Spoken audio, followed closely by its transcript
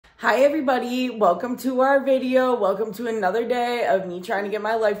Hi everybody, welcome to our video. Welcome to another day of me trying to get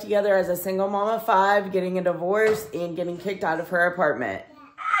my life together as a single mom of 5, getting a divorce, and getting kicked out of her apartment.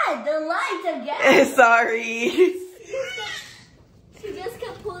 Ah, the lights again. Sorry. She just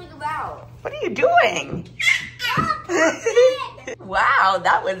kept pulling them out. What are you doing? Wow,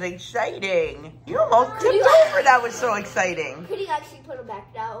 that was exciting. You almost tipped over. That was so exciking. Could you actually put them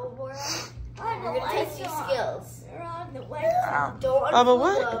back down, Laura? We're going to test your skills. They're on the way. Don't unfold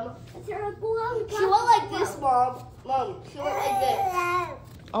them. She went like this, Mom. Mom, she went like this.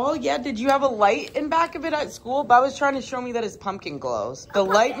 Oh, yeah. Did you have a light in back of it at school? Bob was trying to show me that his pumpkin glows. The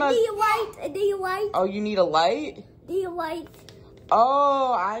light must... Do you light? Oh, you need a light? Do you light?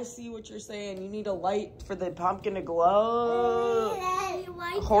 Oh, I see what you're saying. You need a light for the pumpkin to glow.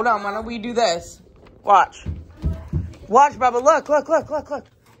 Hold on. Why don't we do this? Watch. Watch, Bubba. Look, look, look, look, look.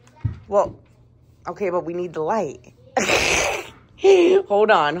 Well, okay, but we need the light. Hold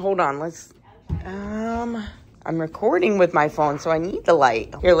on. Let's... I'm recording with my phone, so I need the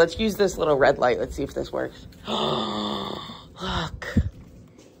light. Here, let's use this little red light. Let's see if this works. Look.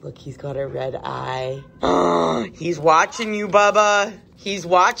 Look, he's got a red eye. He's watching you, Bubba. He's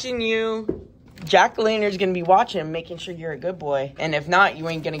watching you. Jack-o'-lanter's gonna be watching, making sure you're a good boy. And if not, you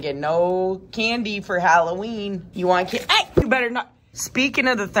ain't gonna get no candy for Halloween. You want candy? Hey, you better not. Speaking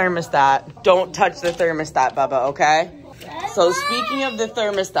of the thermostat, don't touch the thermostat, Bubba, okay? So speaking of the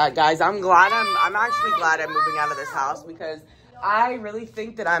thermostat, guys, I'm actually glad I'm moving out of this house because I really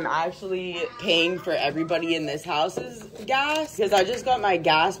think that I'm actually paying for everybody in this house's gas because I just got my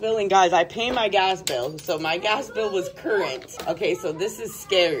gas bill. And guys, I pay my gas bill. So my gas bill was current. Okay, so this is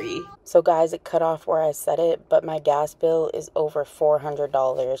scary. So guys, it cut off where I said it, but my gas bill is over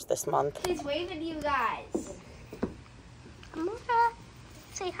 $400 this month. He's waving to you guys. Amora,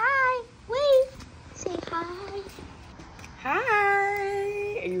 say hi. Wave. Say hi.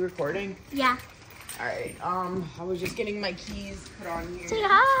 Hi. Are you recording? Yeah. All right, I was just getting my keys put on here. Say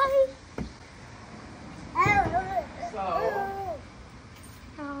hi. So.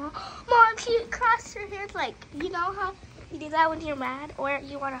 Mom, she crossed her hands like, you know how you do that when you're mad or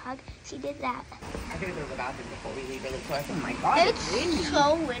you want a hug? She did that. I gotta go to the bathroom before we leave really quick. Oh my God, It's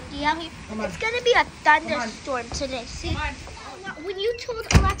so windy out here. It's gonna be a thunderstorm today. See, when you told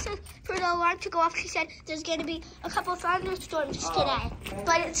Alexa for the alarm to go off, she said there's gonna be a couple thunderstorms today.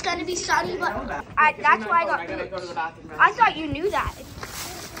 But it's gonna be sunny, but that's why I got boots. I thought you knew that.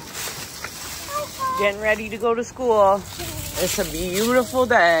 Getting ready to go to school. It's a beautiful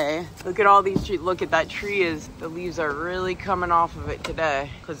day. Look at all these trees. Look at that tree. The leaves are really coming off of it today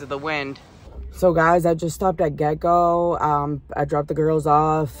because of the wind. So guys, I just stopped at Get-Go. I dropped the girls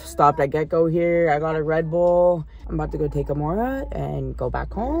off, stopped at Get-Go here. I got a Red Bull. I'm about to go take Amora and go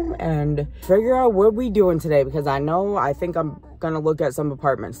back home and figure out what we doing today because I think I'm gonna look at some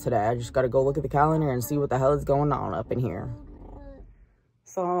apartments today. I just gotta go look at the calendar and see what the hell is going on up in here.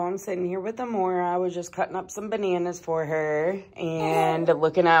 So I'm sitting here with Amora. I was just cutting up some bananas for her and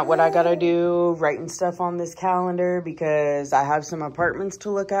looking at what I gotta do, writing stuff on this calendar because I have some apartments to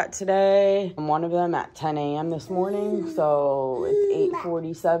look at today. One of them at 10 a.m. this morning, so it's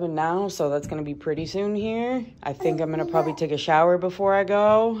 8:47 now, so that's gonna be pretty soon here. I think I'm gonna probably take a shower before I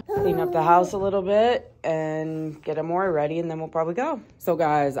go, clean up the house a little bit, and get Amora ready, and then we'll probably go. So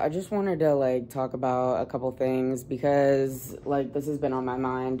guys, I just wanted to talk about a couple things because this has been on my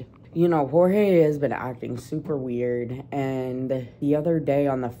mind. You know, Jorge has been acting super weird, and the other day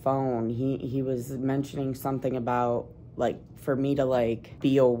on the phone, he was mentioning something about for me to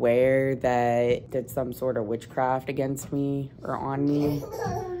be aware that did some sort of witchcraft against me or on me,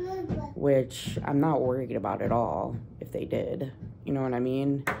 which I'm not worried about at all if they did, you know what I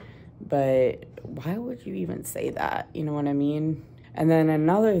mean? But why would you even say that? You know what I mean? And then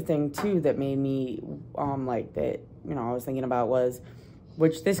another thing too that made me I was thinking about was,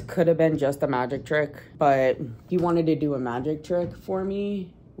 which this could have been just a magic trick, but he wanted to do a magic trick for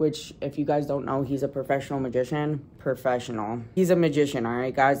me, which if you guys don't know, he's a professional magician. He's a magician, all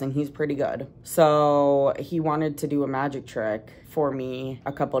right, guys, and he's pretty good. So he wanted to do a magic trick for me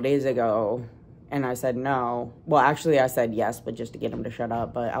a couple days ago. And I said no. Well, actually, I said yes, but just to get him to shut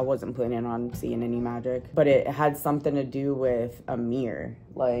up. But I wasn't planning on seeing any magic. But it had something to do with a mirror.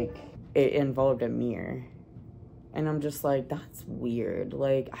 It involved a mirror. And I'm just like, that's weird.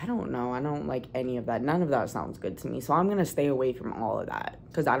 I don't know. I don't like any of that. None of that sounds good to me. So I'm going to stay away from all of that.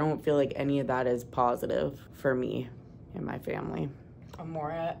 Because I don't feel like any of that is positive for me and my family.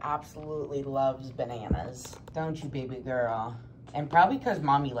 Amora absolutely loves bananas. Don't you, baby girl? And probably because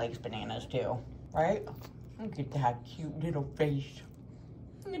mommy likes bananas too. Right? Look at that cute little face.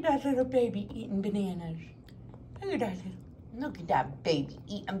 Look at that little baby eating bananas. Look at that little. Look at that baby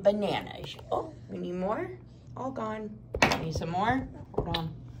eating bananas. Oh, we need more? All gone. Need some more? Hold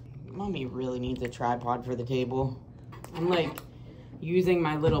on. Mommy really needs a tripod for the table. I'm like using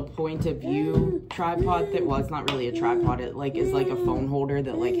my little point of view tripod that, well, it's not really a tripod. It like is like a phone holder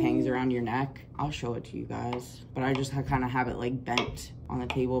that like hangs around your neck. I'll show it to you guys. But I just kind of have it like bent on the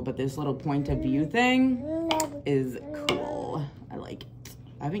table. But this little point of view thing is cool. I like it.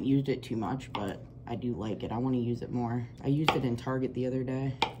 I haven't used it too much, but I do like it. I want to use it more. I used it in Target the other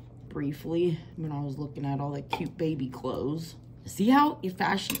day, briefly, when I was looking at all the cute baby clothes. See how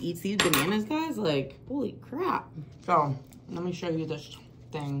fast she eats these bananas, guys? Like, holy crap. So, let me show you this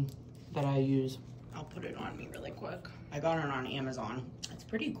thing that I use. I'll put it on me really quick. I got it on Amazon. It's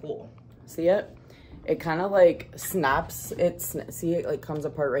pretty cool. See it? It kind of like snaps. See, it like comes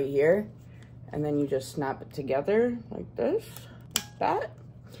apart right here. And then you just snap it together like this, like that.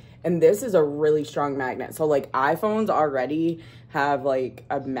 And this is a really strong magnet. So like iPhones already have like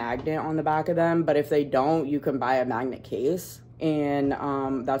a magnet on the back of them, but if they don't, you can buy a magnet case. And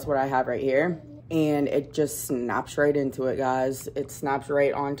that's what I have right here. And it just snaps right into it, guys. It snaps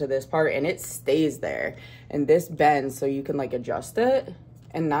right onto this part and it stays there. And this bends so you can like adjust it.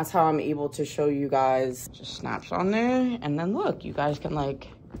 And that's how I'm able to show you guys. Just snaps on there. And then look, you guys can like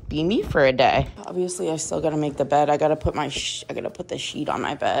be me for a day. Obviously, I still gotta make the bed. I gotta put the sheet on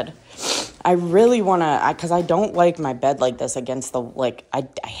my bed. I really wanna, cause I don't like my bed like this against the, like, I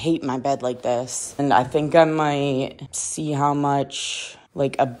hate my bed like this. And I think I might see how much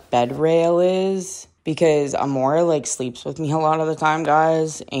like a bed rail is, because Amora like sleeps with me a lot of the time,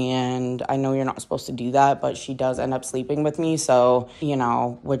 guys. And I know you're not supposed to do that, but she does end up sleeping with me. So, you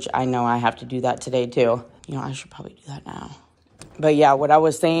know, which I know I have to do that today too. You know, I should probably do that now. But yeah, what I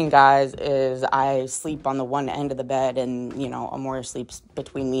was saying, guys, is I sleep on the one end of the bed and, you know, Amora sleeps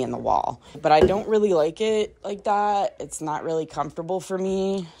between me and the wall. But I don't really like it like that. It's not really comfortable for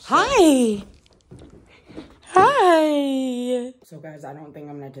me. So. Hi! Hi! So, guys, I don't think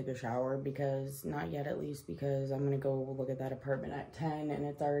I'm going to take a shower because, not yet at least, because I'm going to go look at that apartment at 10 and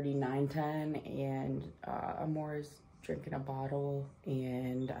it's already 9:10 and Amora's drinking a bottle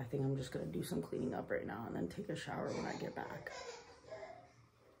and I think I'm just going to do some cleaning up right now and then take a shower when I get back.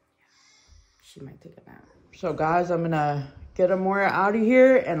 She might take a nap. So guys, I'm gonna get Amora out of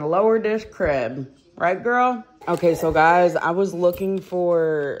here and lower this crib. Right, girl? Okay, so guys, I was looking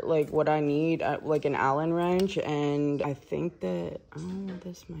for like what I need, like an Allen wrench, and I think that, oh,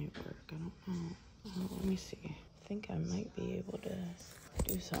 this might work. I don't know. Oh, let me see. I think I might be able to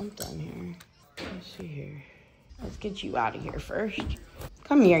do something here. Let's see here. Let's get you out of here first.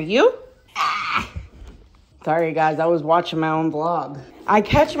 Come here, you. Ah! Sorry, guys, I was watching my own vlog. I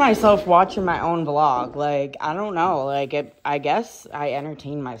catch myself watching my own vlog. Like, I don't know. Like, I guess I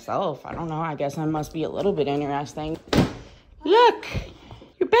entertain myself. I don't know. I guess I must be a little bit interesting. Look,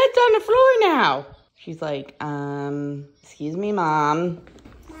 your bed's on the floor now. She's like, excuse me, Mom.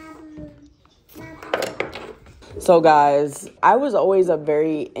 So, guys, I was always a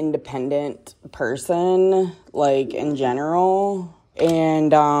very independent person, like, in general.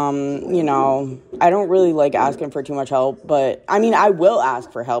 And, you know, I don't really like asking for too much help, but I mean, I will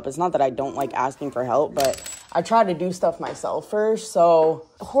ask for help. It's not that I don't like asking for help, but I try to do stuff myself first. So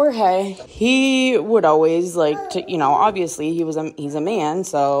Jorge, he would always like to, you know, obviously he's a man,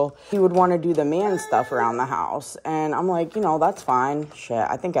 so he would want to do the man stuff around the house. And I'm like, you know, that's fine. Shit,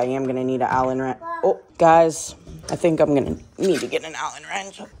 I think I am going to need an Allen wrench. Oh, guys, I think I'm going to need to get an Allen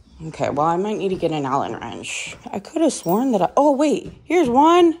wrench. Okay, well, I might need to get an Allen wrench. I could have sworn that oh, wait, here's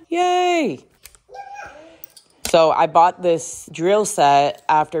one. Yay. So I bought this drill set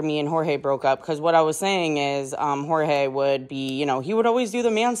after me and Jorge broke up, because what I was saying is Jorge would be, you know, he would always do the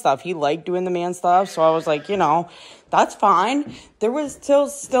man stuff. He liked doing the man stuff. So I was like, you know, that's fine. There was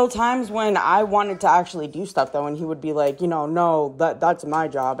still times when I wanted to actually do stuff, though, and he would be like, you know, no, that's my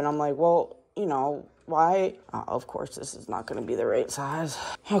job. And I'm like, well, you know, why? Oh, of course, this is not going to be the right size.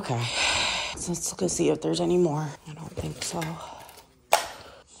 Okay, let's look and see if there's any more. I don't think so.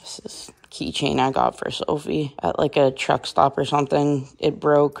 This is keychain I got for Sophie at like a truck stop or something. It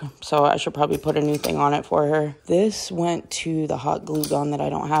broke, so I should probably put a new thing on it for her. This went to the hot glue gun that I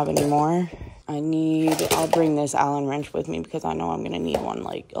don't have anymore. I'll bring this Allen wrench with me because I know I'm going to need one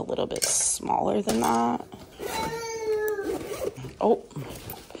like a little bit smaller than that. Oh.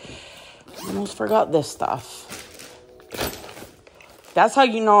 Almost forgot this stuff. That's how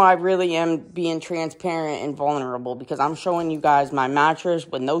you know I really am being transparent and vulnerable, because I'm showing you guys my mattress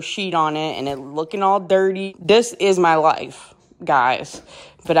with no sheet on it and it looking all dirty. This is my life, guys.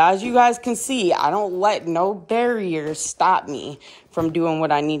 But as you guys can see, I don't let no barriers stop me from doing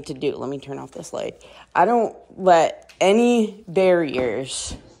what I need to do. Let me turn off this light. I don't let any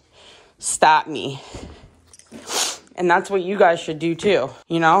barriers stop me. And that's what you guys should do too,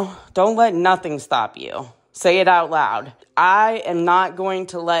 you know? Don't let nothing stop you. Say it out loud. I am not going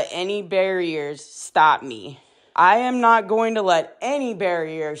to let any barriers stop me. I am not going to let any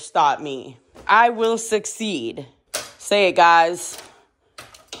barriers stop me. I will succeed. Say it, guys.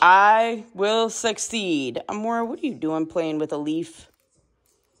 I will succeed. Amora, what are you doing playing with a leaf?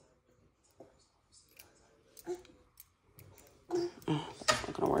 Oh, that's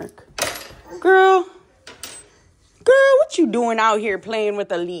not gonna work. Girl, what you doing out here playing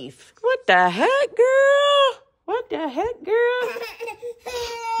with a leaf? What the heck, girl? What the heck, girl?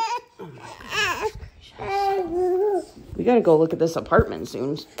 Oh my gosh. We gotta go look at this apartment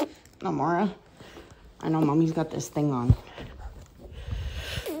soon. Amora. I know mommy's got this thing on.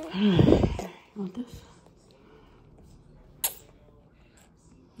 You want this?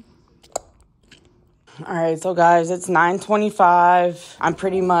 All right, so guys, it's 9:25. I'm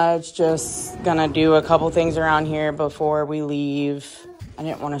pretty much just gonna do a couple things around here before we leave. I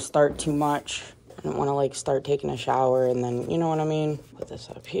didn't want to start too much. I didn't want to like start taking a shower and then, you know what I mean? Put this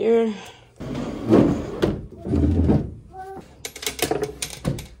up here.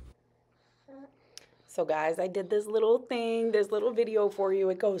 So guys, I did this little thing, this little video for you.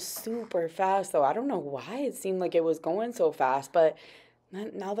 It goes super fast, though. I don't know why it seemed like it was going so fast, but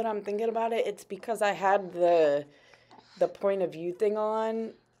now that I'm thinking about it, it's because I had the point of view thing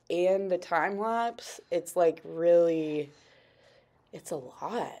on and the time lapse. It's like really, it's a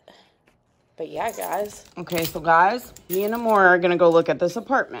lot. But yeah, guys. Okay, so guys, me and Amora are gonna go look at this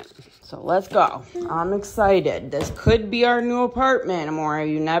apartment. So let's go. I'm excited. This could be our new apartment, Amora.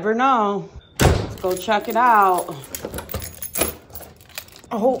 You never know. Let's go check it out.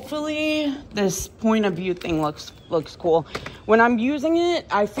 Hopefully this point of view thing looks cool. When I'm using it,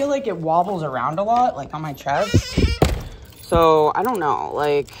 I feel like it wobbles around a lot, like on my chest. So I don't know,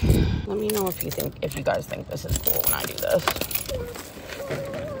 like, let me know if you guys think this is cool when I do this.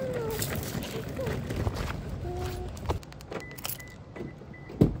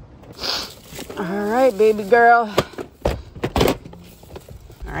 All right, baby girl.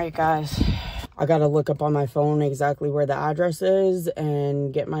 All right, guys. I gotta look up on my phone exactly where the address is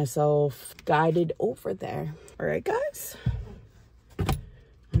and get myself guided over there. All right, guys.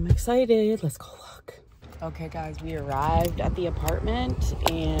 I'm excited. Let's go look. Okay, guys, we arrived at the apartment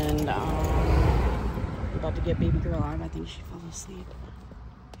and I'm about to get baby girl on. I think she fell asleep.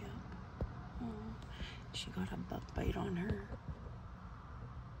 Yeah. Oh, she got a butt bite on her.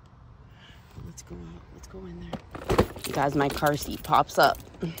 Let's go in there. Guys, my car seat pops up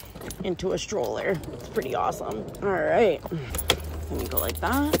into a stroller. It's pretty awesome. All right, let me go like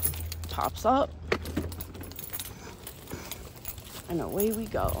that. Pops up. And away we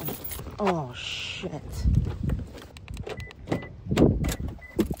go. Oh, shit.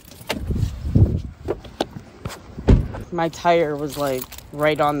 My tire was like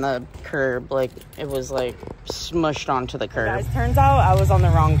right on the curb. Like it was like smushed onto the curb. Guys, turns out I was on the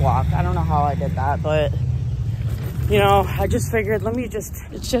wrong block. I don't know how I did that, but you know, I just figured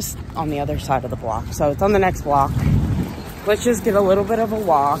it's just on the other side of the block. So it's on the next block. Let's just get a little bit of a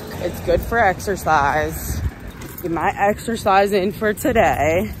walk. It's good for exercise. Get my exercise in for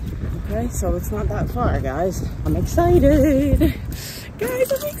today. Okay, so it's not that far, guys. I'm excited.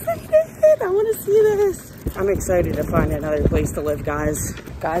 Guys, I'm excited. I want to see this. I'm excited to find another place to live, guys.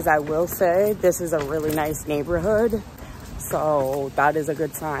 Guys, I will say this is a really nice neighborhood. So that is a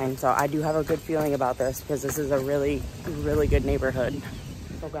good sign. So I do have a good feeling about this because this is a really, really good neighborhood.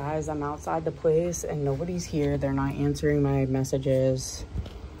 So guys, I'm outside the place and nobody's here. They're not answering my messages.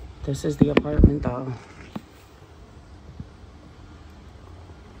 This is the apartment though.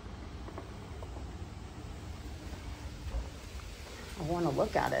 I want to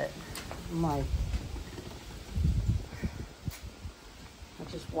look at it. I'm like,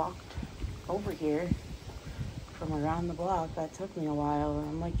 I just walked over here from around the block. That took me a while.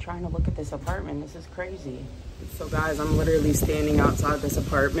 I'm like trying to look at this apartment. This is crazy. So guys, I'm literally standing outside this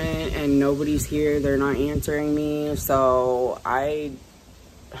apartment and nobody's here. They're not answering me. So I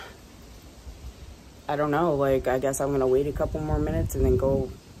don't know. Like, I guess I'm going to wait a couple more minutes and then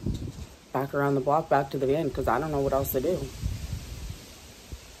go back around the block, back to the van, because I don't know what else to do.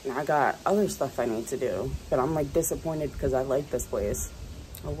 And I got other stuff I need to do. But I'm like disappointed because I like this place.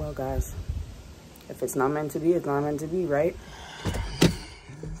 Oh well, guys. If it's not meant to be, it's not meant to be, right?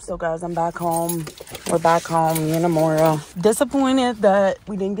 So guys, I'm back home. We're back home, me and Amora. Disappointed that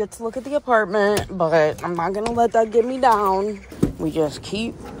we didn't get to look at the apartment, but I'm not gonna let that get me down. We just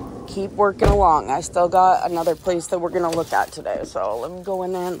keep working along. I still got another place that we're gonna look at today. So let me go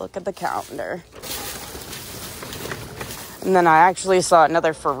in there and look at the calendar. And then I actually saw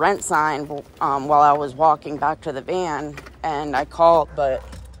another for rent sign while I was walking back to the van, and I called, but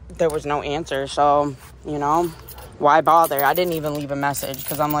there was no answer. So, you know, why bother? I didn't even leave a message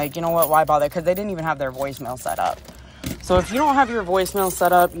because I'm like, you know what, why bother? Because they didn't even have their voicemail set up. So if you don't have your voicemail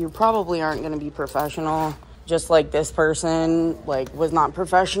set up, you probably aren't going to be professional. Just like this person, like, was not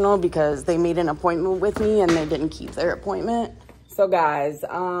professional because they made an appointment with me and they didn't keep their appointment. So guys,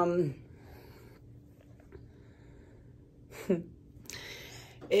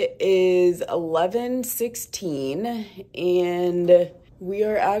 it is 11:16 and we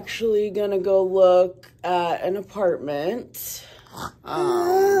are actually gonna go look at an apartment.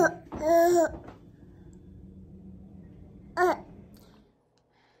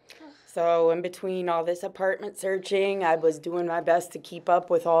 So in between all this apartment searching, I was doing my best to keep up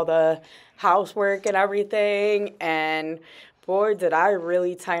with all the housework and everything. And boy, did I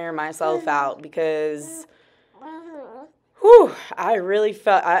really tire myself out because, whew, I really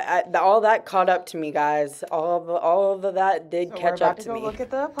felt, all that caught up to me, guys. All of that did catch up to me. We're about to go look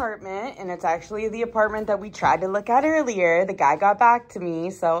at the apartment, and it's actually the apartment that we tried to look at earlier. The guy got back to me,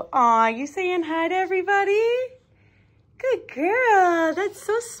 so, aw, you saying hi to everybody? Good girl. That's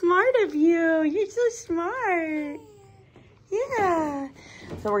so smart of you. You're so smart. Yeah.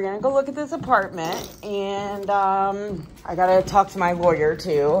 So we're going to go look at this apartment. And I got to talk to my lawyer,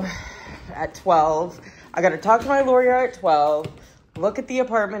 too, at 12. I got to talk to my lawyer at 12. Look at the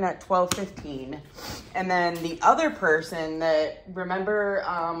apartment at 12:15. And then the other person that, remember,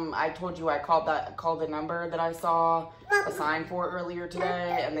 I told you I called the number that I saw a sign for earlier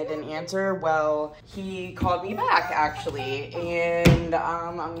today and they didn't answer. Well, he called me back actually, and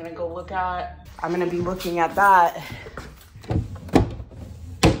I'm gonna be looking at that.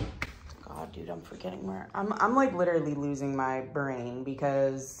 God, dude, I'm forgetting where I'm like literally losing my brain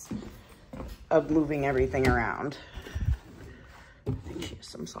because of moving everything around. I think she has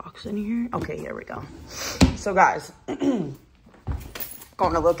some socks in here. Okay, here we go. So guys, going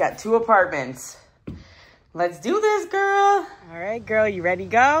to look at 2 apartments. Let's do this, girl. All right, girl, you ready to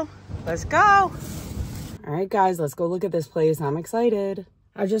go? Let's go. All right, guys, let's go look at this place. I'm excited.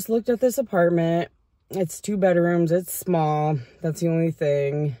 I just looked at this apartment. It's 2 bedrooms. It's small. That's the only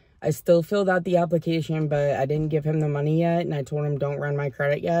thing. I still filled out the application, but I didn't give him the money yet. And I told him don't run my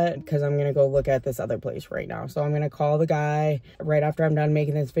credit yet because I'm going to go look at this other place right now. So I'm going to call the guy right after I'm done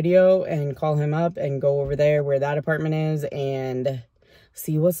making this video and call him up and go over there where that apartment is and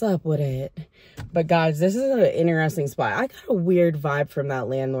see what's up with it. But guys, this is an interesting spot. I got a weird vibe from that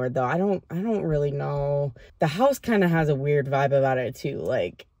landlord though. I don't really know. The house kind of has a weird vibe about it too.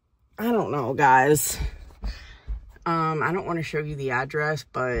 Like, I don't know, guys. I don't want to show you the address,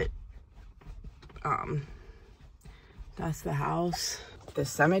 but that's the house. The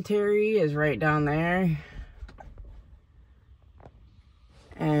cemetery is right down there.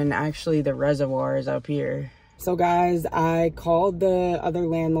 And actually the reservoir is up here. So guys, I called the other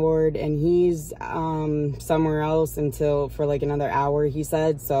landlord and he's somewhere else for like another hour, he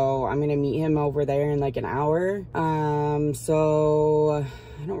said. So I'm gonna meet him over there in like an hour. So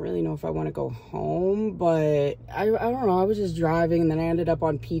I don't really know if I want to go home, but I don't know. I was just driving and then I ended up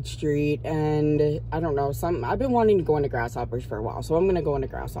on Peach Street and I don't know, I've been wanting to go into Grasshoppers for a while. So I'm going to go into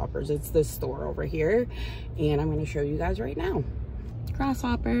Grasshoppers. It's this store over here and I'm going to show you guys right now.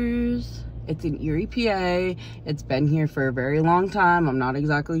 Grasshoppers. It's in Erie, PA. It's been here for a very long time. I'm not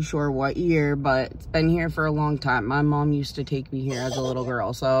exactly sure what year, but it's been here for a long time. My mom used to take me here as a little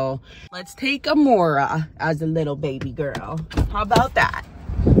girl. So let's take Amora as a little baby girl. How about that?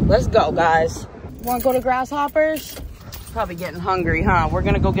 Let's go, guys. Want to go to Grasshoppers? Probably getting hungry, huh? We're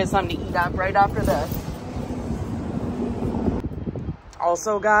going to go get something to eat up right after this.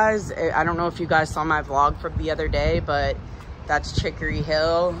 Also, guys, I don't know if you guys saw my vlog from the other day, but that's Chicory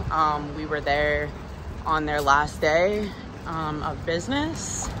Hill. We were there on their last day of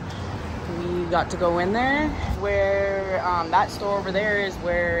business. We got to go in there where that store over there is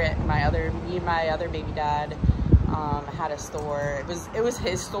where me and my other baby dad had a store. It was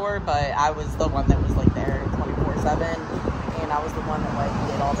his store, but I was the one that was like there 24/7, and I was the one that like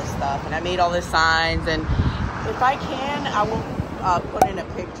did all this stuff, and I made all the signs. And if I can, I will put in a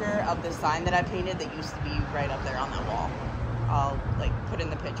picture of the sign that I painted that used to be right up there on that wall. I'll like put in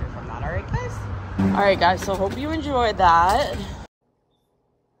the picture from that. All right, guys. So hope you enjoyed that.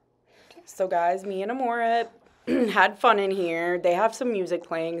 So guys, me and Amora had fun in here. They have some music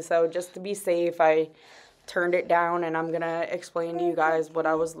playing, so just to be safe, I turned it down, and I'm gonna explain to you guys what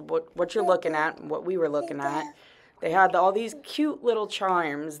you're looking at, what we were looking at. They had all these cute little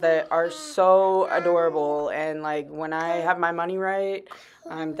charms that are so adorable. And like when I have my money right,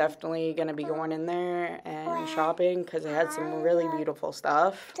 I'm definitely going to be going in there and shopping because it had some really beautiful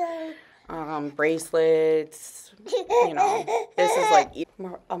stuff. Bracelets, you know. This is like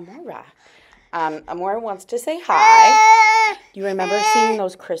Amora. Amora wants to say hi. You remember seeing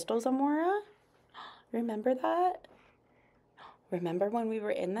those crystals, Amora? Remember that? Remember when we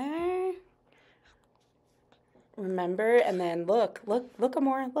were in there? Remember? And then look,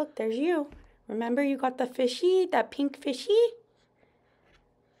 Amora, look, there's you. Remember you got the fishy, that pink fishy?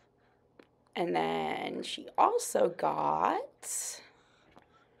 And then she also got,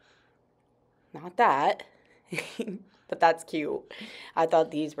 not that, but that's cute. I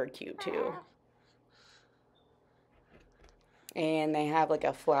thought these were cute too. And they have like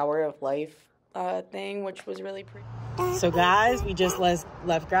a flower of life thing, which was really pretty. So guys, we just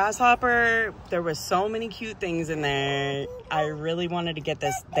left Grasshopper. There was so many cute things in there. I really wanted to get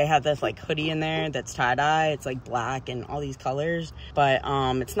this. They had this like hoodie in there that's tie-dye. It's like black and all these colors, but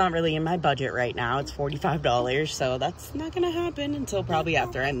it's not really in my budget right now. It's $45, so that's not gonna happen until probably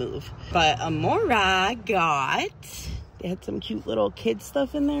after I move. But Amora got, they had some cute little kid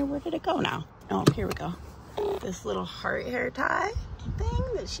stuff in there. Where did it go now? Oh, here we go. This little heart hair tie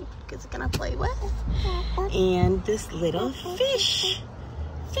thing that she is gonna play with, and this little fish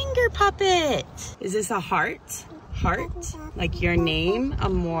finger puppet. Is this a heart? Heart, like your name,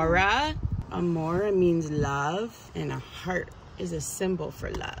 Amora. Amora means love, and a heart is a symbol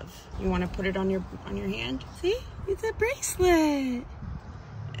for love. You want to put it on your hand? See, it's a bracelet.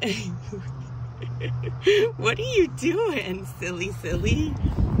 What are you doing, silly?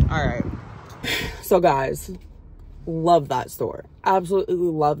 All right. So guys, love that store. Absolutely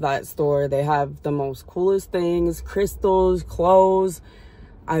love that store. They have the most coolest things, crystals, clothes.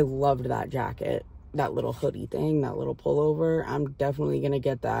 I loved that jacket, that little hoodie thing, that little pullover. I'm definitely gonna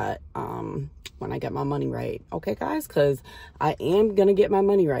get that when I get my money right, okay guys? Because I am gonna get my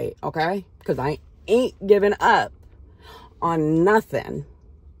money right, okay? Because I ain't giving up on nothing.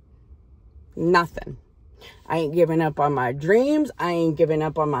 I ain't giving up on my dreams. I ain't giving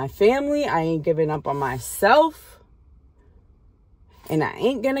up on my family. I ain't giving up on myself. And I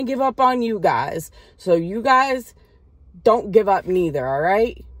ain't gonna give up on you guys. So you guys don't give up neither, all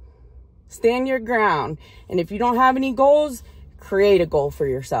right? Stand your ground. And if you don't have any goals, create a goal for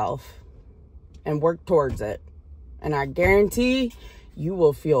yourself and work towards it. And I guarantee you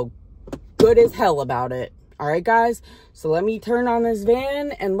will feel good as hell about it. All right, guys? So let me turn on this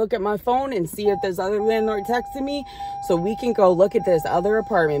van and look at my phone and see if this other landlord texted me so we can go look at this other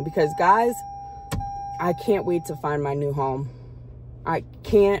apartment. Because, guys, I can't wait to find my new home. I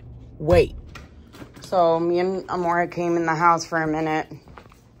can't wait. So me and Amora came in the house for a minute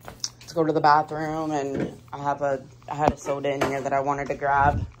to go to the bathroom, and I had a soda in here that I wanted to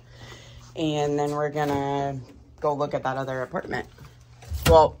grab. And then we're gonna go look at that other apartment.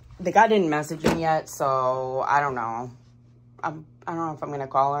 Well, the guy didn't message me yet, so I don't know. I don't know if I'm gonna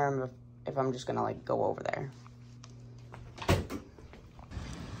call her or if I'm just gonna like go over there.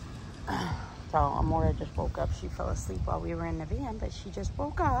 So Amora just woke up. She fell asleep while we were in the van, but she just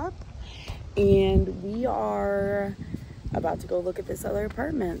woke up. And we are about to go look at this other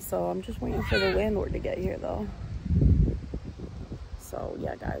apartment. So I'm just waiting for the landlord to get here though. So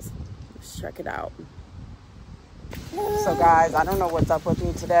yeah, guys, let's check it out. So guys, I don't know what's up with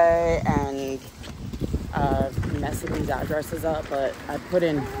me today and messing these addresses up, but I put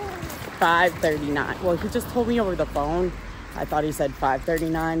in 539. Well, he just told me over the phone. I thought he said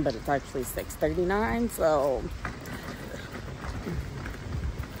 539, but it's actually 639. So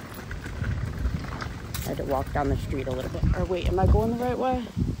I had to walk down the street a little bit. Or wait, am I going the right way?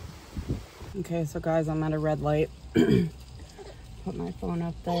 Okay, so guys, I'm at a red light. Put my phone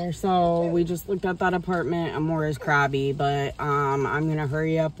up there. So we just looked at that apartment. Amora's crabby, but I'm gonna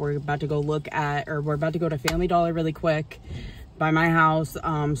hurry up. We're about to go look at, or we're about to go to Family Dollar really quick by my house,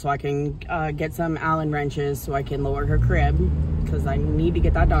 so I can get some Allen wrenches so I can lower her crib, because I need to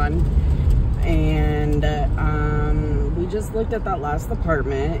get that done. And we just looked at that last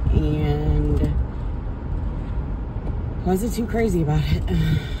apartment, and I wasn't too crazy about it.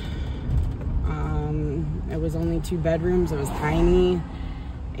 It was only 2 bedrooms. It was tiny,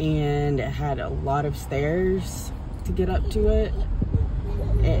 and it had a lot of stairs to get up to it.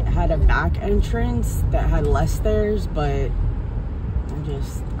 It had a back entrance that had less stairs, but I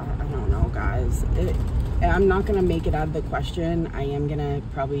don't know, guys. I'm not gonna make it out of the question. I am gonna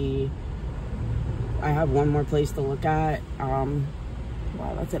I have one more place to look at.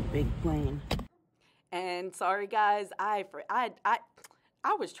 Wow, that's a big plane. And sorry guys,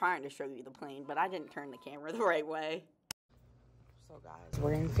 I was trying to show you the plane, but I didn't turn the camera the right way. So guys,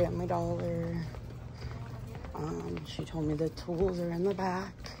 we're in Family Dollar. She told me the tools are in the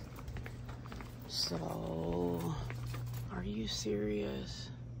back. So, are you serious?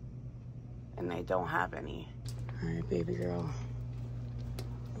 And they don't have any. All right, baby girl.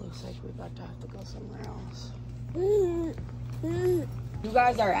 Looks like we're about to have to go somewhere else. You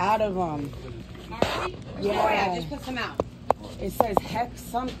guys are out of them. Already? Yeah. No way, I just put some out. It says hex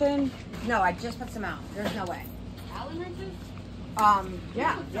something. No, I just put some out. There's no way. Allen wrenches?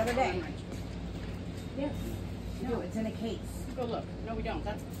 Yeah, the other day. Yes. No, it's in a case. Go look. No, we don't.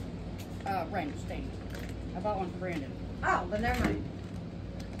 That's wrench thing. I bought one for Brandon. Oh, then never mind.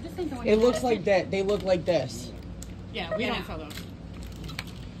 Just think the one It looks like that. They look like this. Yeah, we don't sell those.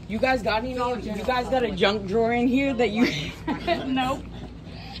 You guys got any? You guys got a junk drawer in here that you? Nope.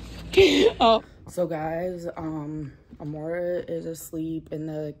 Oh. So guys, Amora is asleep in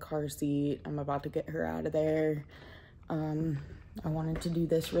the car seat. I'm about to get her out of there. I wanted to do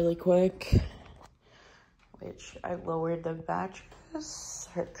this really quick, which I lowered the mattress,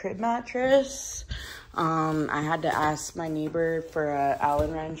 her crib mattress. I had to ask my neighbor for a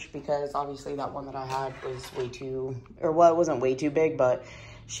Allen wrench because obviously that one that I had was way too, or well, it wasn't way too big, but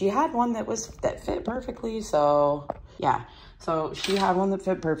she had one that fit perfectly. So yeah, so she had one that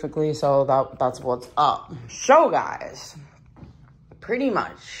fit perfectly. So that's what's up. So guys, pretty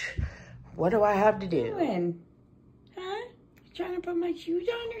much, what do I have to do? Huh? You trying to put my shoes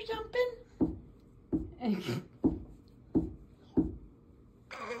on or something?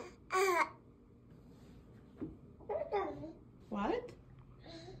 What?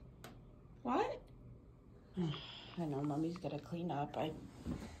 What? I know mommy's gotta clean up. I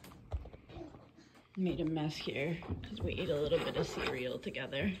made a mess here because we ate a little bit of cereal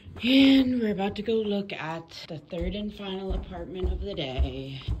together. And we're about to go look at the third and final apartment of the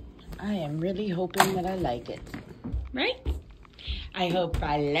day. I am really hoping that I like it. Right? I hope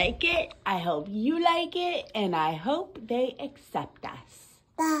I like it. I hope you like it. And I hope they accept us.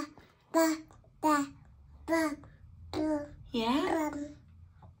 Yeah?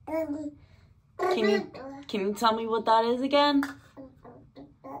 Can you tell me what that is again?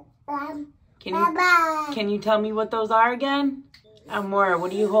 Can you tell me what those are again? Amora,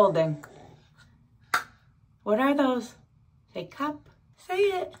 what are you holding? What are those? Say cup. Say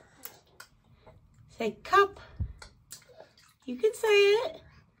it. Say cup. You can say it.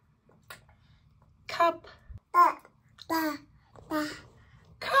 Cup. Cup.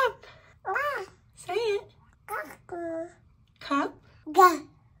 Say it. Cup.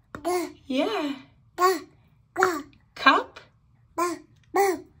 Yeah. Cup. Cup.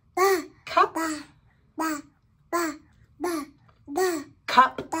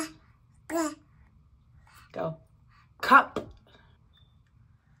 Cup. Go. Cup.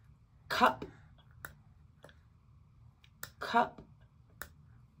 Cup. Cup.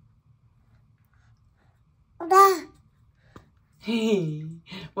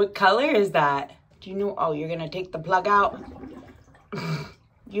 What color is that? Do you know? Oh, you're gonna take the plug out?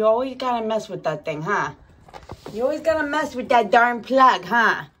 You always gotta mess with that thing, huh? You always gotta mess with that darn plug,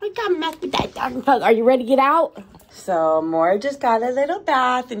 huh? We gotta mess with that darn plug. Are you ready to get out? So Mora just got a little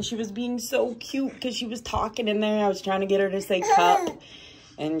bath and she was being so cute because she was talking in there. I was trying to get her to say cup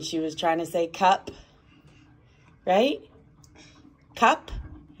and she was trying to say cup. Right? Cup?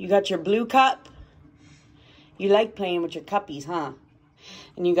 You got your blue cup? You like playing with your cuppies, huh?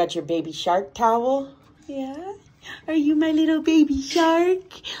 And you got your baby shark towel? Yeah? Are you my little baby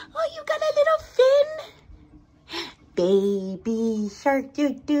shark? Oh, you got a little fin? Baby shark,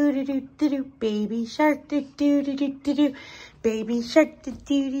 do do do do do do. Baby shark, do do do do do do. Baby shark, do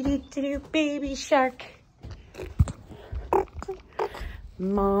do do do do do. Baby shark.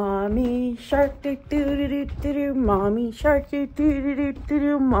 Mommy shark, do do do do do do. Mommy shark, do do do do do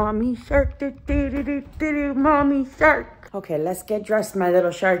do. Mommy shark, do do do do do do. Mommy shark. Okay, let's get dressed, my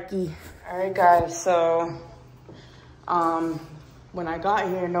little sharky. All right, guys. So, when I got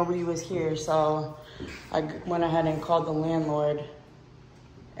here, nobody was here, so I went ahead and called the landlord,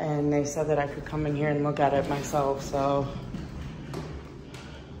 and they said that I could come in here and look at it myself. So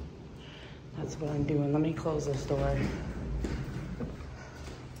that's what I'm doing. Let me close this door.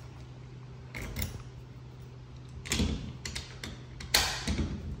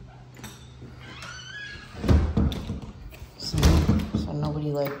 So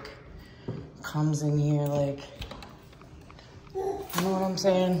nobody like comes in here like, you know what I'm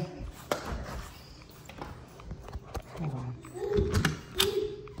saying? Hold on.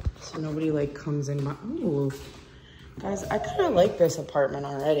 So nobody like comes in my, ooh. Guys, I kind of like this apartment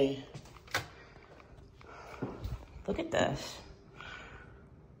already. Look at this.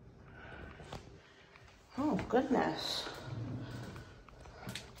 goodness.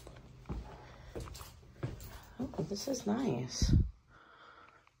 Oh, this is nice.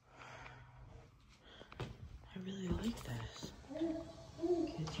 I really like this.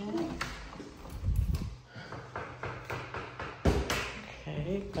 Kitchen.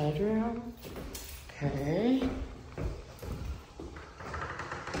 Okay, bedroom. Okay.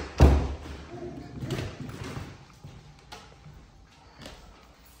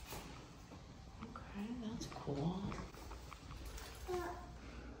 Okay, that's cool.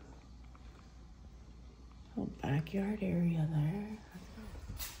 Oh, backyard area there.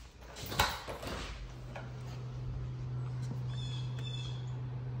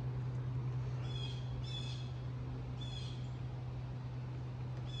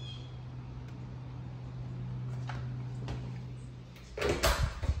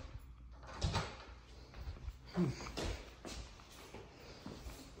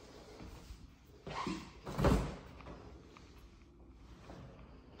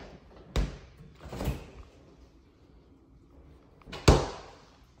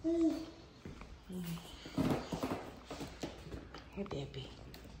 Hey, baby.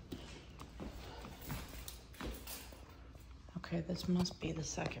 Okay, this must be the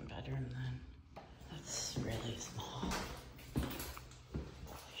second bedroom then. That's really small.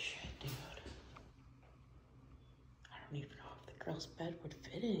 Holy shit, dude. I don't even know if the girl's bed would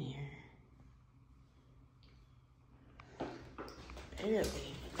fit in here.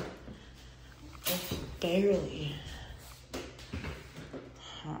 Barely. Just barely.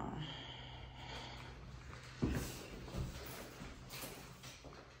 Huh.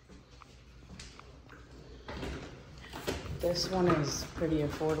 This one is pretty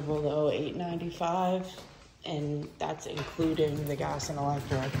affordable though, $8.95, and that's including the gas and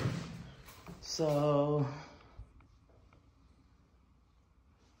electric. So,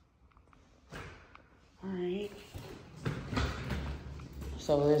 all right.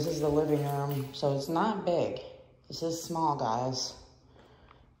 So this is the living room. So it's not big. This is small, guys.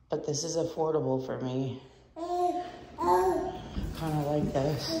 But this is affordable for me. Kind of like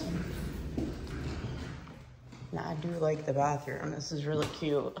this. Now, I do like the bathroom. This is really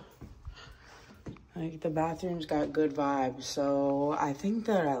cute. Like, the bathroom's got good vibes. So I think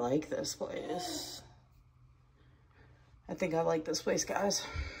that I like this place. I think I like this place, guys.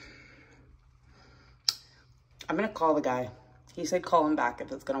 I'm gonna call the guy. He said call him back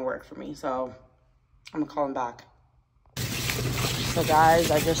if it's gonna work for me, so I'm gonna call him back. So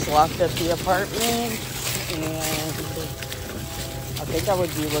guys, I just left at the apartment, and I think I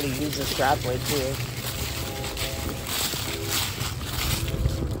would be able to use this driveway too.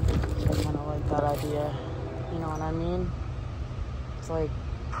 I kind of like that idea, you know what I mean? It's like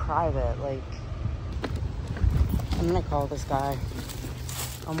private, like, I'm gonna call this guy.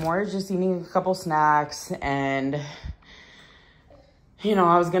 We're just eating a couple snacks, and you know,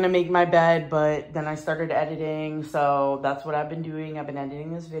 I was gonna make my bed, but then I started editing, so that's what I've been doing. I've been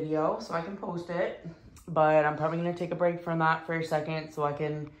editing this video so I can post it, but I'm probably gonna take a break from that for a second so I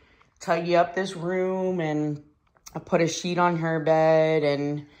can tidy up this room, and I put a sheet on her bed,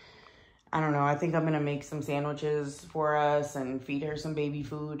 and I don't know, I think I'm gonna make some sandwiches for us and feed her some baby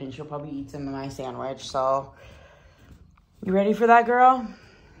food, and she'll probably eat some of my sandwich. So, you ready for that, girl?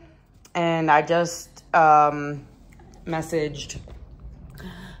 And I just texted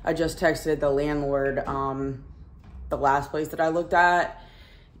the landlord, the last place that I looked at,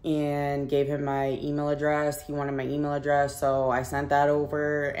 and gave him my email address. He wanted my email address, so I sent that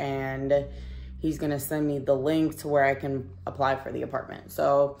over, and he's gonna send me the link to where I can apply for the apartment.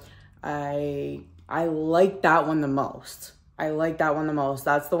 So I like that one the most. I like that one the most.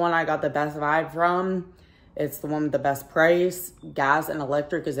 That's the one I got the best vibe from. It's the one with the best price. Gas and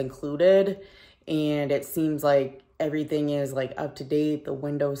electric is included, and it seems like everything is like up to date. The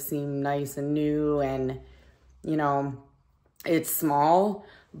windows seem nice and new, and you know, it's small,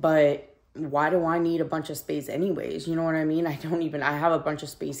 but why do I need a bunch of space anyways? You know what I mean? I have a bunch of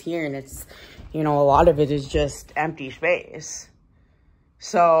space here, and it's, you know, a lot of it is just empty space.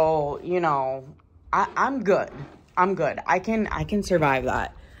 So, you know, I'm good. I'm good. I can survive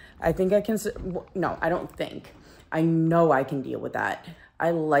that. I think I can, no, I don't think. I know I can deal with that. I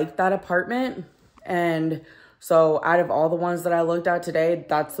like that apartment, and so out of all the ones that I looked at today,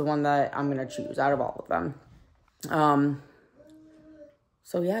 that's the one that I'm going to choose out of all of them.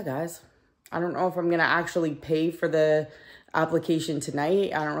 So yeah, guys, I don't know if I'm going to actually pay for the application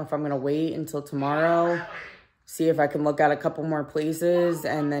tonight. I don't know if I'm going to wait until tomorrow, see if I can look at a couple more places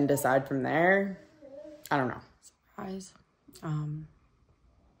and then decide from there. I don't know. Guys,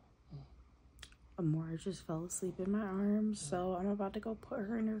 Amora just fell asleep in my arms, so I'm about to go put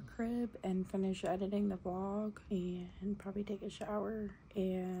her in her crib and finish editing the vlog and probably take a shower.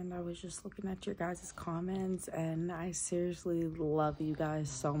 And I was just looking at your guys' comments, and I seriously love you guys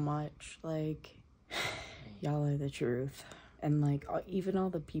so much. Like, y'all are the truth. And like, even all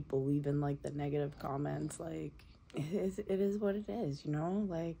the people leaving like the negative comments, like, it is what it is, you know?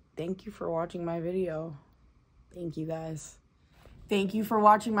 Like, thank you for watching my video. Thank you guys. Thank you for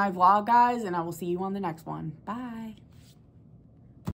watching my vlog, guys, and I will see you on the next one. Bye.